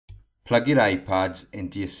Plug your iPads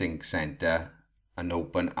into your sync center and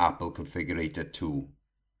open Apple Configurator 2.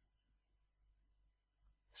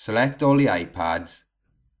 Select all the iPads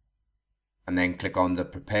and then click on the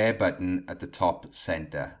Prepare button at the top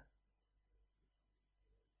center.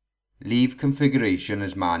 Leave configuration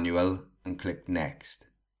as manual and click Next.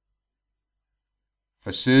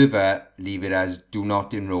 For server, leave it as Do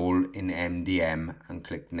Not Enroll in MDM and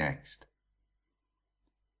click Next.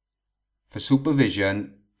 For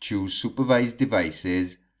supervision, choose Supervise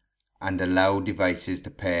devices and allow devices to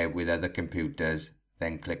pair with other computers,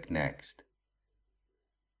 then click Next.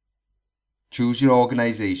 Choose your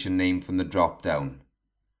organization name from the drop-down.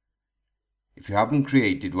 If you haven't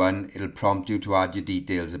created one, it'll prompt you to add your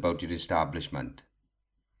details about your establishment.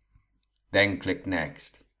 Then click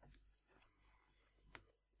Next.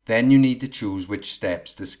 Then you need to choose which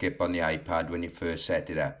steps to skip on the iPad when you first set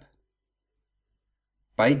it up.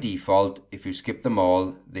 By default, if you skip them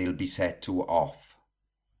all, they'll be set to off.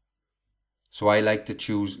 So I like to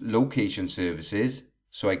choose Location Services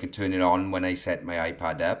so I can turn it on when I set my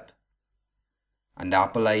iPad up, and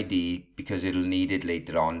Apple ID because it'll need it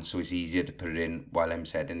later on, so it's easier to put it in while I'm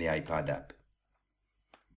setting the iPad up.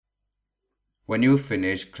 When you're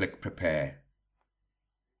finished, click Prepare.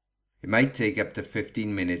 It might take up to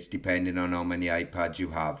 15 minutes depending on how many iPads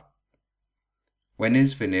you have. When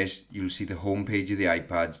it's finished, you'll see the home page of the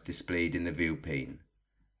iPads displayed in the view pane.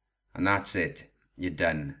 And that's it, you're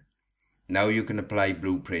done. Now you can apply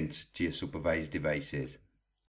blueprints to your supervised devices.